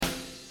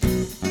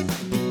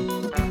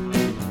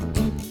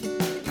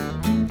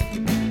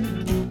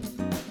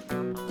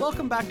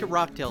Welcome back to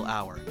Rocktail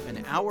Hour,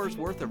 an hour's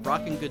worth of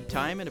rockin' good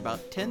time in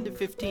about 10 to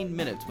 15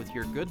 minutes with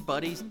your good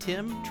buddies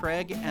Tim,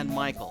 Treg, and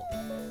Michael.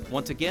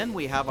 Once again,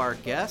 we have our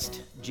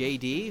guest,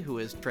 JD, who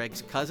is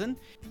Treg's cousin.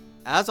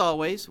 As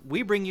always,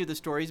 we bring you the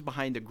stories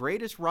behind the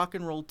greatest rock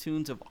and roll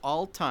tunes of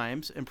all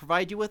times and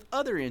provide you with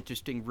other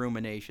interesting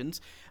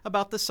ruminations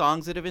about the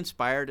songs that have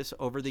inspired us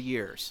over the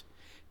years.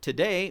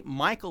 Today,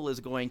 Michael is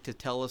going to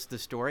tell us the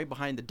story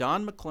behind the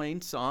Don McLean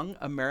song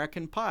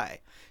American Pie.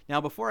 Now,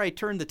 before I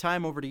turn the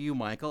time over to you,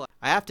 Michael,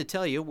 I have to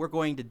tell you we're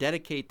going to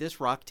dedicate this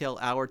Rocktail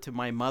Hour to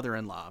my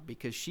mother-in-law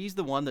because she's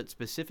the one that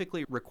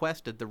specifically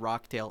requested the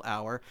Rocktail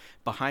Hour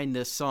behind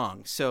this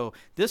song. So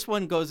this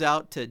one goes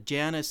out to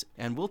Janice,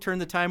 and we'll turn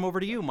the time over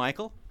to you,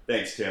 Michael.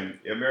 Thanks, Tim.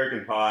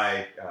 American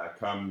Pie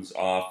comes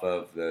off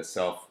of the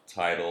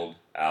self-titled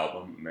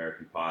album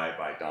American Pie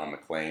by Don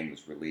McLean. It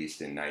was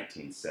released in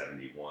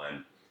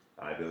 1971.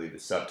 I believe the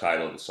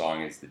subtitle of the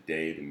song is The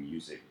Day the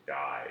Music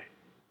Died.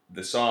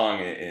 The song,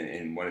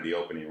 in one of the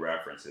opening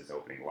lines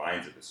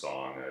of the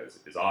song,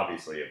 is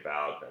obviously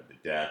about the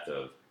death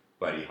of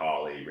Buddy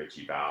Holly,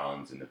 Ritchie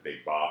Valens, and the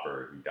Big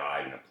Bopper, who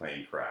died in a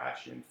plane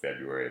crash in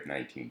February of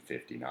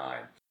 1959.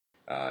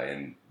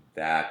 And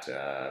that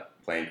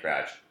plane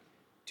crash,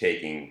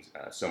 taking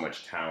so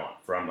much talent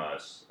from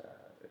us,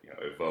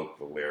 evoked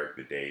the lyric,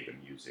 The Day the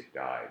Music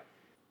Died.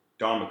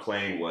 Don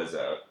McLean was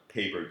a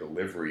paper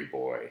delivery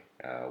boy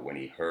when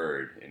he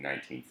heard in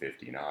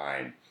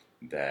 1959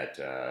 that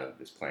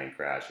this plane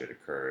crash had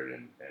occurred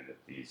and that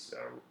these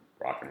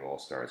rock and roll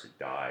stars had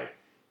died.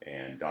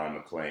 And Don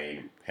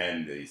McLean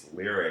penned these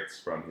lyrics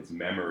from his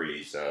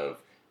memories of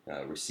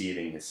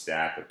receiving his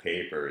stack of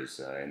papers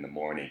in the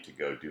morning to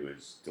go do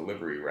his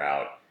delivery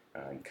route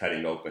and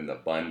cutting open the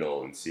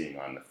bundle and seeing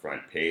on the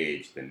front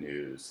page the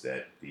news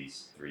that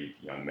these three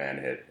young men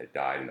had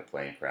died in a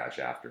plane crash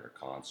after a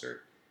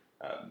concert.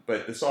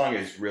 But the song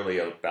is really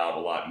about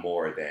a lot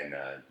more than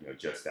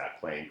just that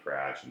plane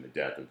crash and the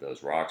death of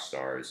those rock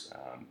stars.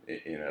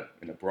 In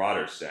a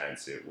broader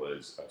sense, it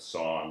was a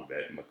song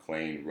that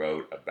McLean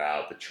wrote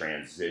about the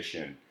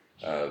transition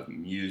of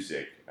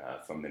music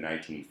from the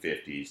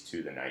 1950s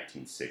to the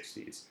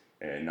 1960s,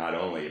 and not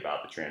only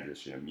about the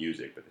transition of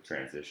music, but the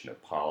transition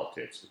of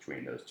politics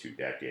between those two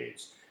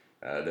decades.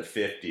 The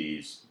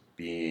 50s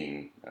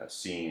being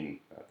seen,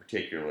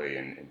 particularly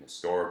in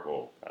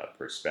historical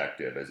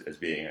perspective, as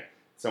being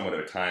somewhat of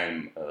a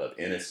time of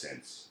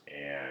innocence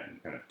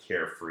and kind of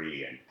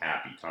carefree and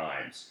happy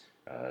times.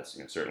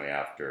 Certainly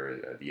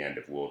after the end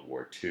of World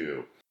War II,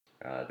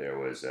 there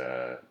was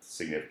a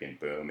significant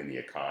boom in the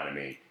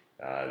economy.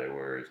 There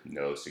were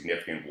no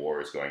significant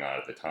wars going on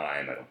at the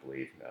time. I don't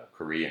believe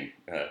Korean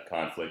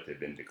conflict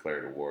had been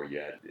declared a war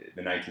yet.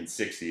 The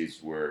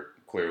 1960s were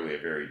clearly a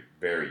very,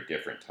 very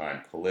different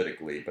time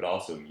politically, but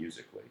also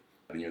musically.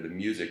 The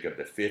music of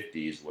the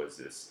 50s was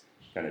this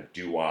kind of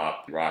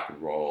doo-wop, rock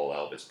and roll,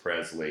 Elvis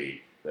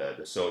Presley, the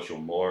social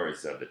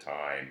mores of the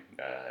time.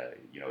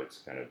 It's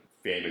kind of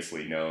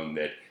famously known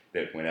that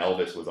when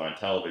Elvis was on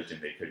television,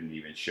 they couldn't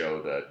even show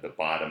the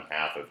bottom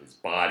half of his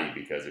body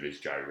because of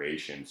his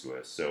gyrations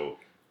was so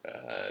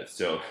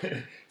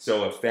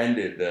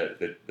offended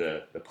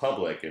the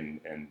public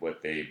and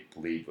what they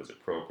believed was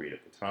appropriate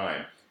at the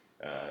time.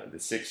 The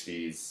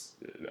 60s,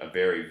 a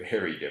very,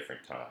 very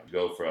different time.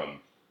 Go from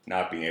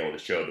not being able to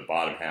show the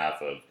bottom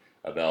half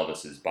of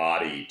Elvis's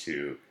body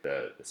to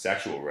the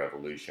sexual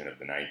revolution of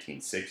the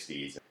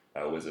 1960s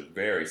was a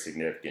very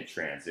significant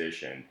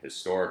transition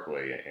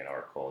historically in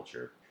our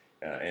culture.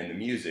 And the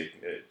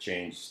music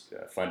changed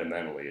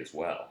fundamentally as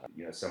well.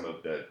 Some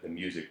of the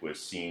music was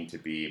seen to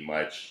be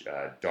much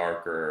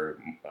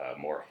darker,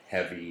 more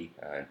heavy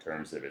in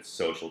terms of its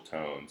social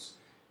tones,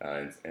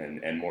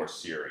 and more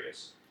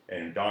serious.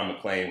 And Don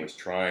McLean was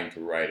trying to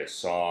write a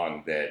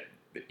song that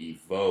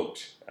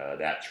evoked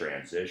that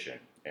transition,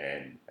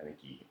 and I think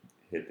he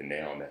hit the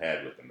nail on the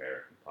head with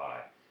American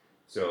Pie.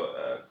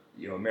 So,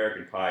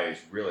 American Pie is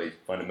really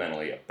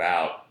fundamentally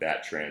about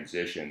that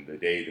transition, the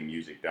day the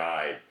music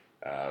died,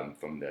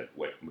 from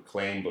what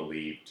McLean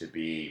believed to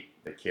be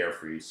the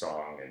carefree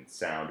song and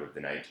sound of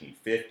the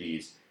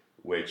 1950s,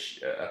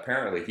 which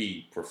apparently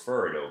he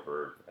preferred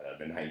over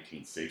the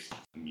 1960s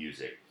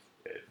music.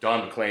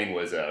 Don McLean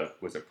was a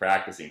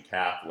practicing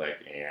Catholic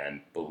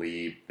and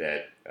believed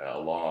that a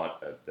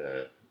lot of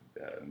the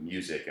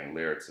music and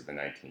lyrics of the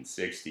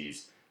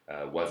 1960s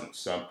wasn't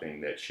something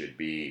that should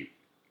be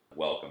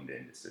welcomed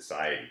into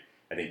society.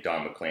 I think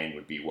Don McLean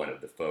would be one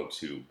of the folks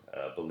who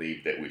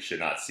believed that we should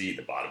not see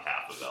the bottom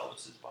half of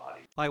Elvis's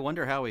body. I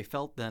wonder how he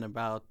felt then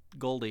about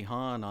Goldie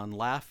Hawn on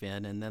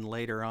Laugh-In, and then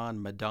later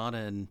on Madonna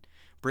and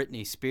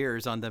Britney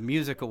Spears on the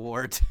Music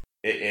Awards.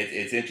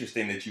 It's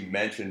interesting that you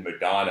mentioned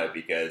Madonna,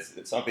 because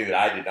it's something that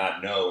I did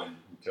not know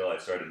until I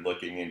started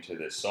looking into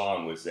this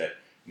song, was that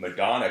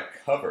Madonna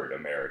covered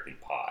American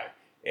Pie.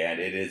 And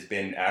it has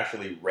been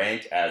actually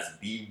ranked as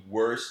the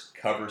worst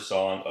cover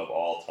song of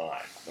all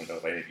time. I don't know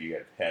if any of you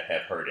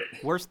have heard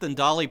it. Worse than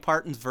Dolly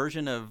Parton's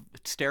version of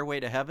Stairway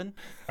to Heaven?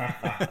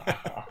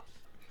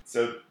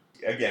 So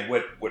again,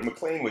 what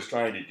McLean was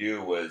trying to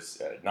do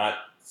was not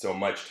so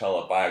much tell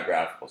a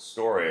biographical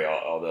story,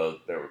 although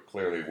there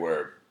clearly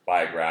were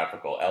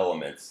biographical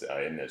elements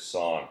in this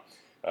song.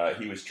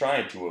 He was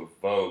trying to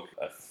evoke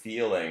a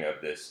feeling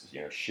of this,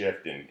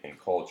 shift in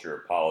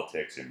culture,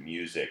 politics, and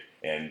music,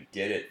 and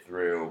did it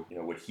through,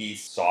 what he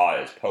saw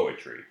as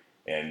poetry.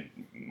 And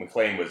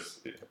McLean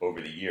was,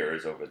 over the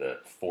years, over the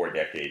 4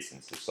 decades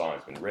since the song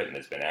has been written,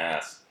 has been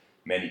asked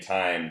many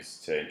times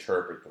to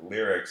interpret the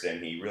lyrics,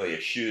 and he really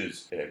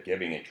eschews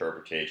giving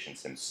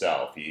interpretations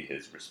himself.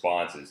 His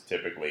response is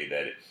typically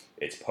that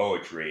it's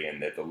poetry and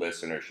that the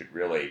listener should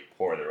really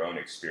pour their own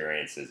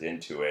experiences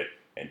into it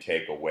and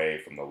take away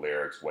from the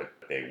lyrics what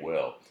they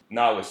will.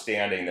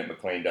 Notwithstanding that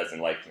McLean doesn't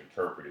like to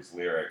interpret his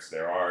lyrics,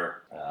 there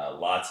are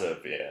lots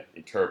of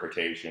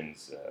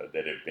interpretations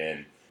that have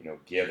been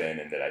given,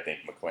 and that I think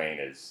McLean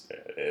is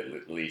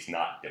at least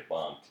not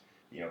debunked.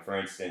 For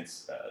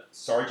instance,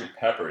 Sgt.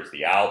 Pepper's,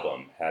 the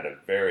album, had a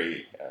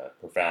very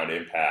profound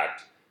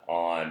impact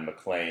on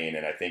McLean,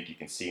 and I think you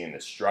can see in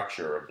the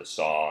structure of the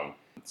song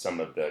some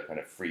of the kind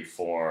of free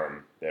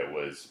form that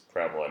was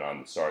prevalent on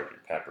the Sgt.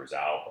 Pepper's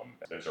album.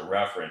 There's a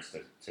reference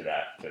to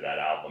that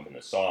album in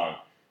the song,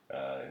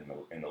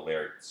 in the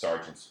lyric,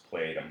 "Sergeants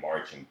played a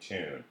marching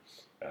tune."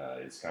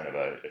 It's kind of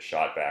a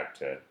shot back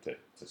to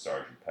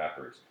Sgt.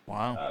 Pepper's.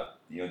 Wow.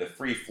 The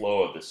free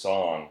flow of the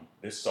song.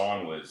 This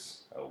song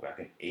was, I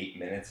think, 8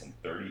 minutes and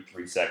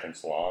 33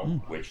 seconds long,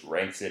 which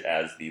ranks it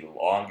as the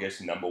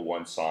longest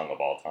 #1 song of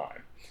all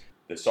time.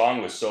 The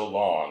song was so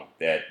long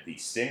that the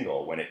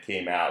single, when it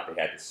came out, they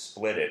had to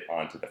split it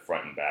onto the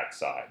front and back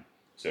side.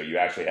 So you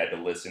actually had to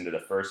listen to the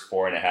first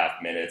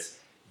 4.5 minutes,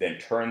 then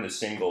turn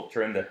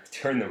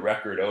the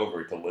record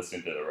over to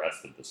listen to the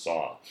rest of the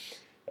song.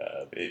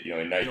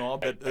 I'll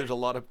bet there's a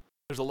lot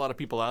of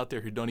people out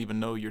there who don't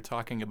even know you're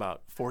talking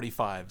about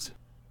 45s.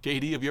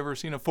 JD, have you ever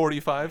seen a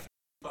 45?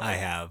 I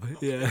have,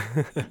 yeah.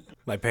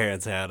 My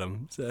parents had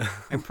them. So.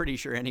 I'm pretty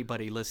sure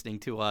anybody listening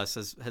to us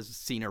has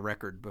seen a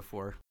record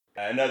before.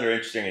 Another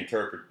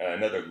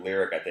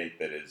lyric I think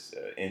that is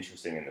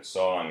interesting in the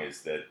song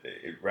is that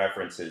it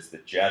references the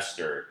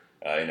jester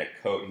in a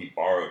coat he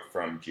borrowed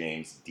from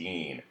James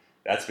Dean.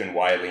 That's been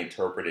widely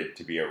interpreted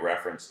to be a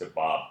reference to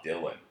Bob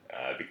Dylan,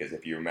 because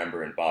if you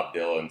remember in Bob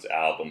Dylan's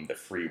album, The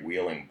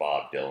Freewheeling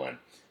Bob Dylan,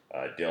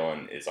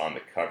 Dylan is on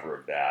the cover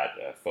of that,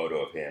 a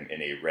photo of him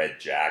in a red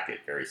jacket,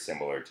 very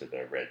similar to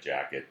the red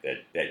jacket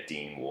that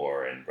Dean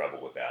wore in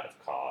Rebel Without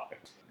a Cause.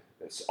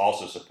 It's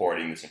also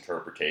supporting this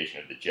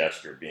interpretation of the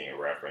jester being a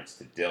reference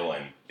to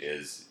Dylan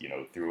is,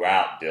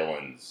 throughout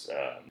Dylan's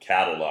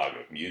catalog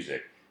of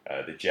music,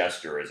 the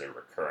jester is a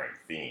recurring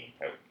theme.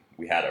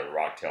 We had a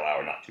Rocktail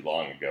Hour not too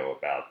long ago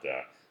about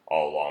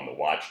All Along the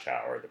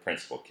Watchtower, the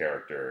principal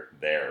character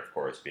there, of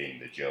course, being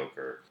the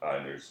Joker.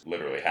 And there's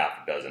literally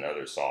half a dozen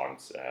other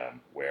songs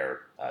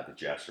where the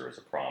jester is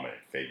a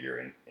prominent figure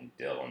in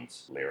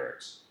Dylan's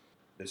lyrics.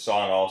 The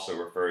song also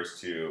refers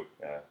to,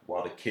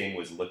 while the king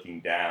was looking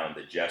down,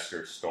 the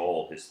jester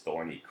stole his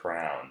thorny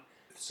crown.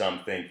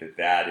 Some think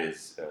that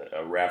is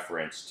a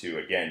reference to,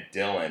 again,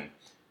 Dylan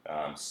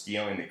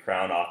stealing the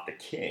crown off the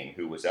king,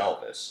 who was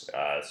Elvis.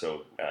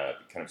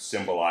 Kind of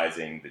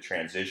symbolizing the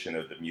transition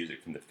of the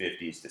music from the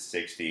 50s to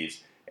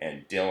 60s,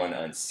 and Dylan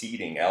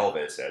unseating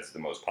Elvis as the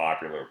most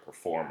popular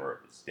performer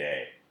of his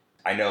day.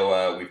 I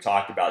know we've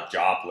talked about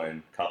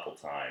Joplin a couple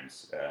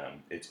times.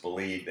 It's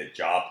believed that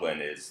Joplin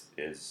is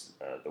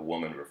the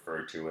woman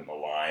referred to in the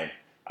line,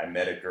 "I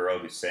met a girl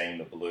who sang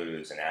the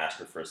blues and asked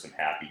her for some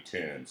happy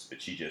tunes,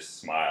 but she just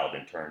smiled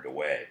and turned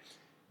away."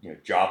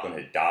 Joplin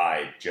had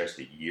died just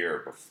a year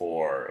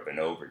before of an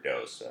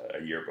overdose, a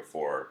year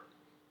before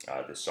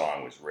the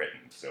song was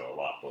written. So a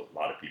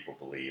lot of people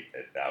believe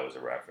that was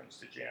a reference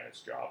to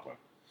Janis Joplin.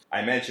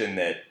 I mentioned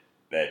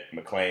that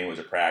McLean was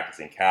a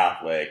practicing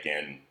Catholic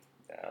and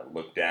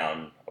looked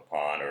down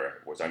upon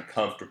or was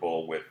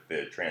uncomfortable with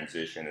the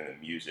transition in the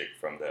music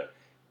from the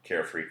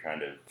carefree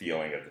kind of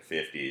feeling of the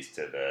 50s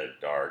to the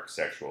dark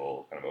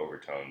sexual kind of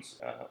overtones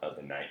of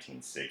the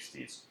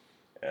 1960s.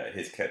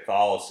 His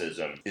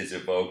Catholicism is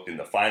evoked in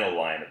the final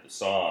line of the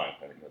song,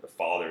 the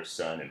Father,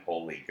 Son, and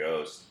Holy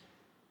Ghost.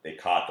 They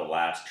caught the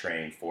last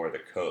train for the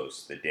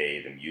coast the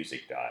day the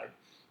music died.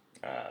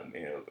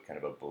 Kind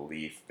of a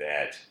belief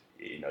that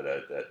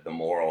the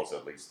morals,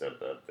 at least of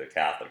the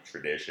Catholic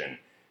tradition,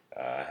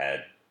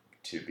 had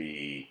to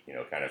be,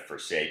 kind of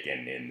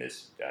forsaken in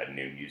this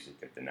new music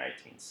of the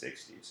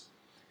 1960s.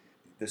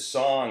 The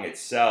song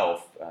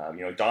itself,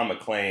 Don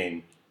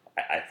McLean,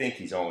 I think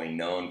he's only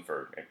known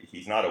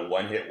he's not a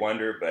one-hit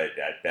wonder, but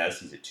at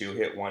best he's a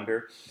two-hit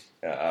wonder.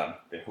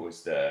 There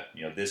was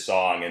this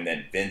song and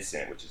then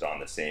Vincent, which is on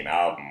the same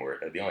album, were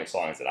the only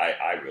songs that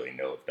I really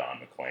know of Don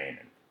McLean.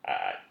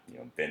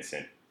 And,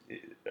 Vincent,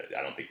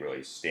 I don't think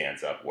really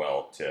stands up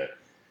well to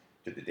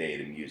the day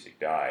the music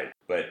died.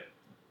 But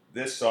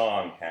this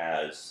song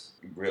has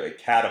really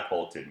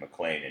catapulted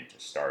McLean into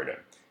stardom.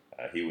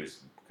 He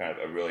was kind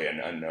of really an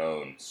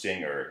unknown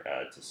singer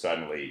to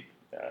suddenly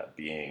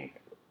being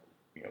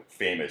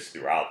famous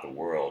throughout the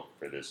world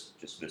for this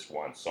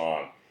one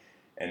song.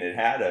 and it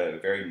had a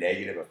very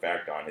negative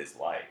effect on his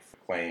life.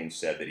 McClain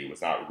said that he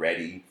was not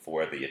ready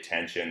for the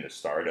attention, the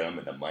stardom,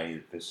 and the money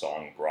that this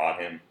song brought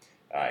him,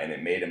 and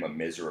it made him a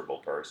miserable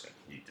person.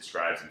 He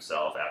describes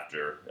himself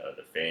after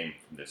the fame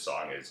from this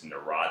song as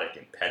neurotic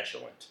and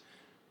petulant.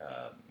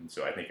 And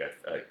so I think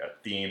a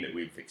theme that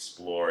we've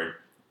explored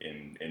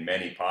in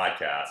many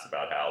podcasts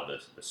about how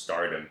the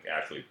stardom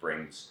actually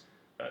brings,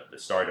 the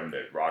stardom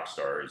that rock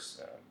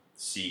stars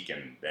seek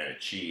and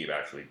achieve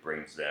actually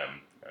brings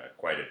them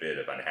quite a bit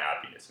of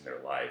unhappiness in their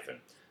life. And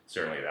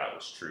certainly that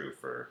was true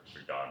for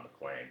Don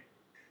McClain.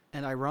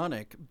 And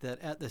ironic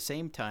that at the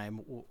same time,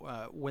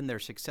 when they're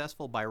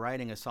successful by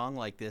writing a song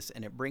like this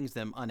and it brings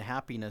them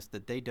unhappiness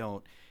that they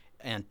don't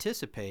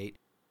anticipate,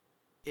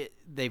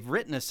 they've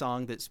written a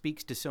song that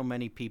speaks to so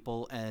many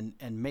people and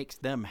makes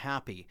them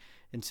happy.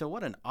 And so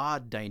what an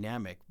odd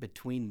dynamic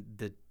between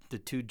the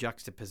two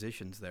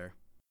juxtapositions there.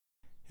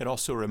 It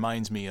also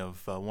reminds me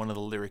of one of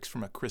the lyrics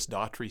from a Chris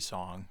Daughtry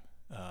song.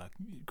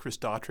 Chris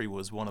Daughtry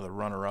was one of the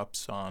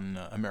runner-ups on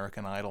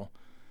American Idol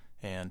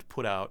and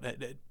put out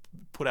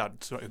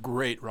a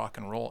great rock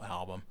and roll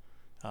album,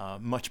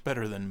 much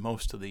better than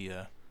most of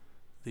the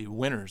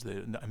winners,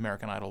 the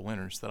American Idol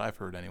winners that I've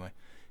heard anyway.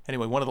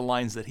 Anyway, one of the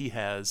lines that he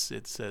has,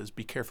 it says,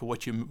 "Be careful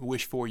what you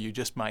wish for, you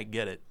just might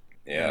get it."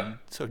 Yeah. And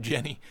so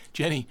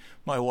Jenny,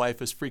 my wife,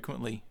 has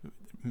frequently,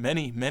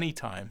 many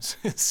times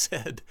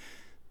said,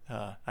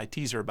 I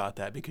tease her about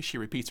that because she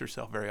repeats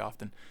herself very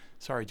often.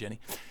 Sorry, Jenny.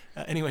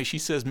 Anyway, she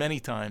says many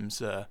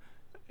times,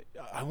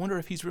 I wonder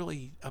if he's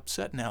really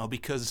upset now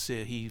because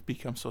he's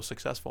become so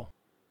successful.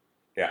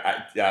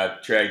 Yeah,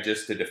 Treg,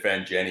 just to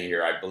defend Jenny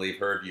here, I believe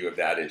her view of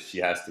that is she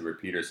has to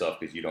repeat herself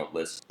because you don't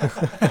listen.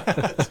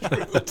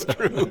 That's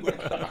true.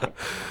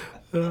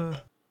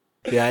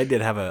 Yeah,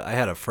 I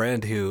had a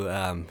friend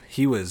who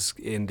he was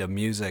into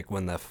music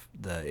when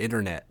the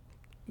internet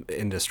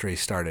industry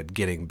started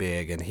getting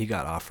big, and he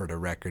got offered a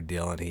record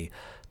deal, and he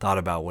thought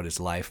about what his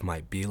life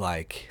might be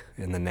like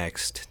in the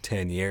next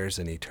 10 years,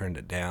 and he turned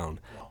it down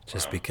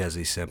just because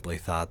he simply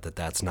thought that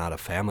that's not a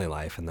family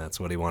life, and that's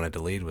what he wanted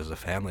to lead was a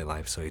family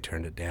life, so he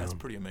turned it down. That's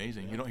pretty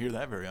amazing. You don't hear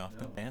that very often.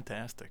 No.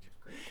 Fantastic.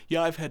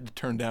 Yeah, I've had to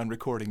turn down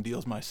recording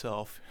deals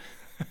myself.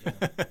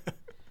 Yeah.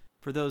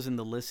 For those in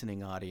the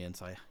listening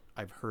audience,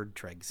 I've heard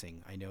Treg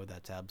sing. I know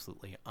that's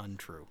absolutely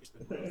untrue.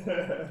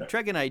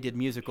 Treg and I did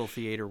musical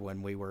theater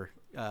when we were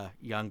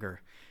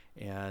younger,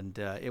 and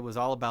it was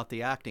all about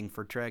the acting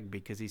for Treg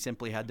because he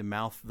simply had to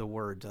mouth the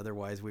words,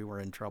 otherwise we were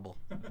in trouble.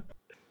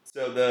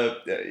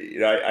 So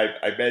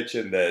I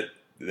mentioned that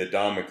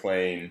Don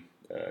McClain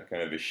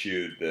kind of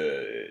eschewed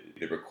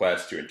the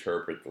request to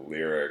interpret the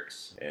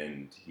lyrics,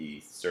 and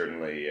he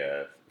certainly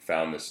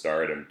found the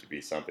stardom to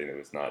be something that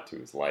was not to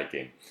his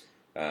liking.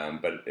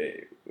 But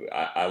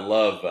I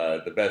love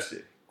the best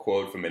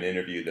quote from an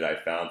interview that I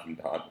found from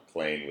Don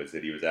McClain was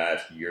that he was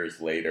asked years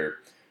later,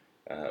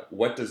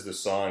 what does the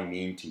song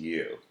mean to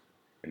you?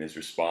 And his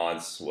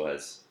response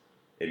was,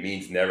 it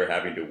means never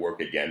having to work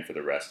again for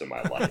the rest of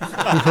my life.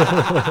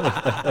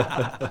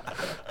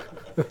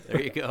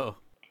 There you go.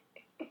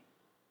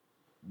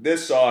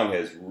 This song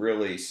has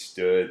really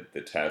stood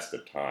the test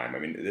of time. I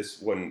mean, this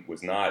one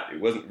it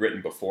wasn't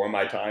written before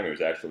my time. It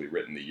was actually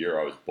written the year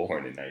I was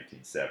born in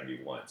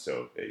 1971.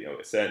 So,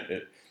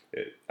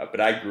 but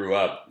I grew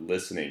up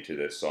listening to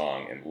this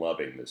song and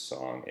loving this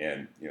song.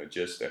 And,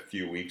 just a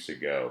few weeks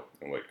ago,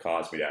 and what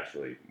caused me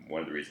to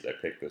one of the reasons I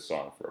picked this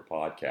song for a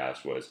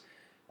podcast was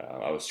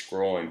I was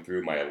scrolling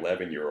through my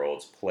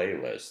 11-year-old's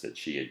playlist that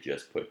she had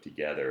just put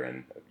together.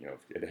 And,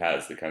 it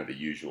has the kind of the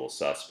usual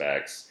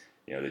suspects,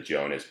 the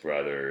Jonas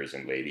Brothers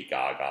and Lady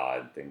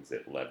Gaga and things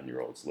that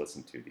 11-year-olds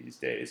listen to these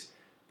days.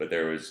 But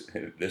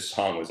this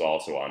song was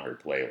also on her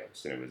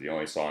playlist, and it was the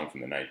only song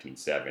from the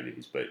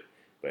 1970s. But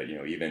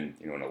even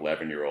an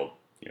 11-year-old,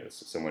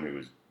 someone who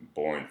was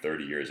born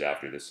 30 years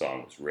after this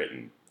song was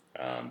written,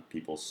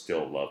 people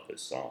still love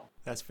this song.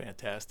 That's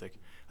fantastic.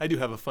 I do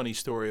have a funny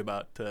story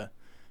about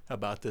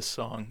this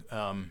song.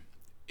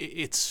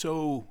 It's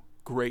so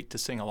great to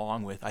sing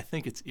along with. I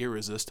think it's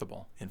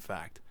irresistible, in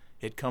fact.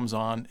 It comes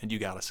on and you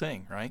got to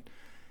sing, right?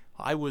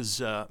 I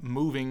was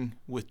moving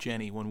with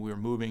Jenny when we were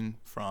moving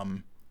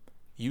from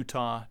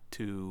Utah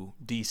to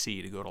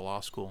D.C. to go to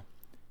law school.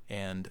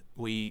 And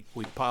we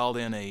piled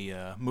in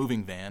a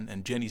moving van,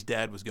 and Jenny's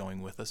dad was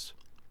going with us.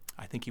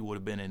 I think he would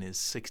have been in his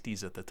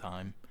 60s at the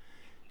time.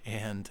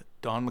 And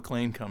Don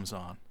McClain comes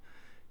on.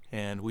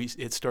 And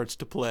it starts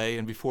to play,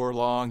 and before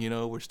long,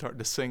 we're starting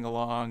to sing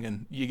along,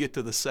 and you get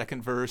to the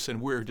second verse,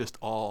 and we're just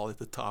all at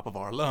the top of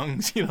our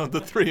lungs,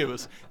 the three of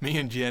us, me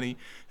and Jenny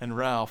and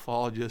Ralph,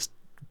 all just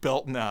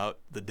belting out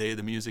The Day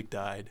the Music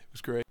Died. It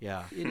was great.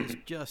 Yeah, it is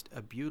just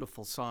a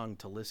beautiful song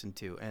to listen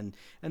to, and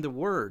the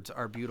words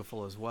are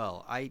beautiful as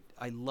well. I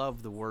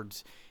love the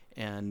words,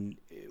 and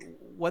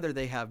whether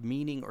they have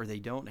meaning or they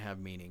don't have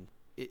meaning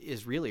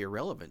is really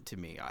irrelevant to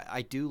me.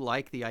 I do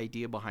like the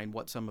idea behind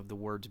what some of the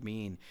words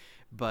mean,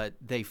 but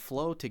they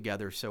flow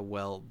together so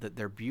well that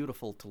they're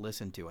beautiful to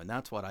listen to, and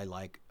that's what I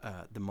like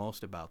the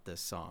most about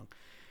this song.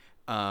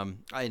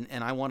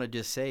 And I want to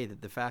just say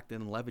that the fact that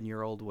an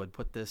 11-year-old would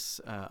put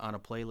this on a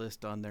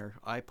playlist on their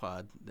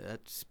iPod,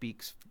 that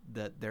speaks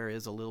that there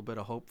is a little bit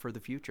of hope for the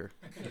future.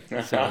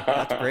 So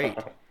that's great.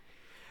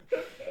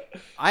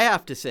 I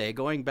have to say,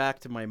 going back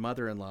to my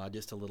mother-in-law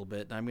just a little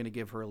bit, and I'm going to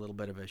give her a little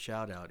bit of a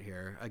shout-out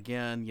here.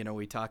 Again,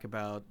 we talk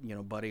about,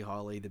 Buddy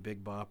Holly, the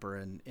Big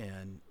Bopper,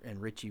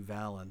 and Ritchie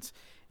Valens,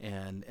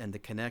 and the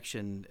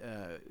connection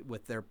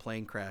with their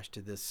plane crash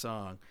to this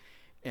song.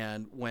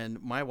 And when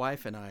my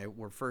wife and I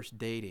were first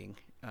dating,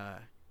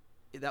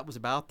 that was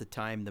about the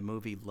time the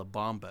movie La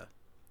Bamba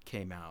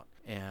came out.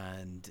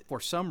 And for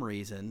some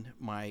reason,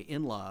 my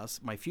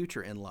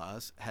future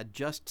in-laws, had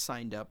just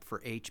signed up for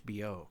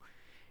HBO.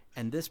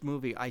 And this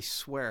movie, I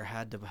swear,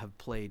 had to have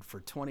played for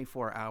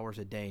 24 hours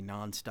a day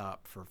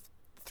nonstop for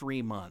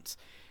 3 months.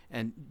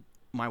 And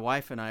my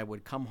wife and I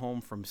would come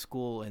home from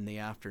school in the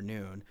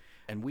afternoon,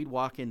 and we'd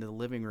walk into the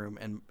living room,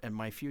 and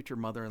my future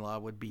mother-in-law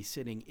would be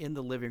sitting in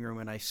the living room,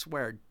 and I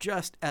swear,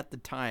 just at the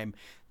time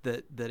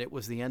that it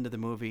was the end of the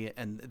movie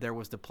and there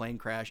was the plane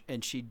crash,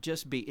 and she'd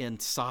just be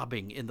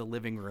sobbing in the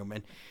living room,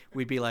 and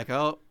we'd be like,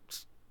 oh,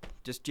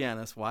 just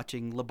Janice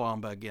watching La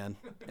Bamba again.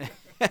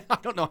 I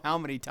don't know how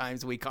many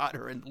times we caught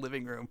her in the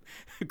living room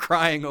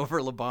crying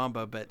over La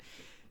Bamba, but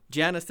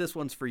Janice, this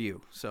one's for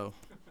you. So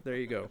there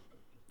you go.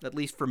 At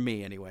least for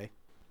me, anyway.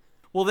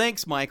 Well,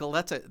 thanks, Michael.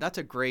 That's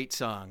a great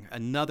song.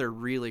 Another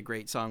really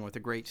great song with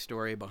a great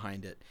story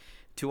behind it.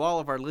 To all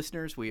of our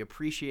listeners, we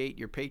appreciate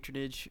your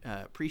patronage,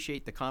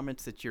 appreciate the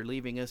comments that you're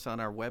leaving us on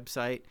our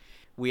website.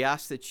 We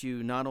ask that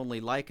you not only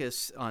like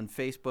us on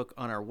Facebook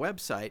on our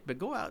website, but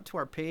go out to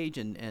our page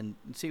and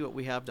see what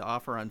we have to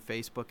offer on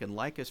Facebook and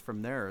like us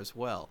from there as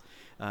well.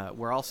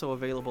 We're also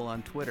available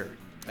on Twitter.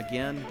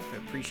 Again, I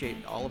appreciate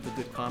all of the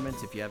good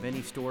comments. If you have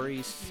any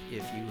stories,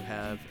 if you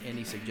have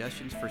any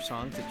suggestions for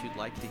songs that you'd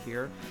like to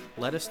hear,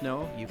 let us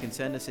know. You can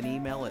send us an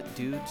email at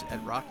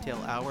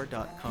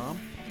dudes@rocktailhour.com.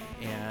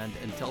 And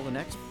until the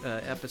next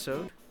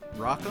episode,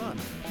 rock on.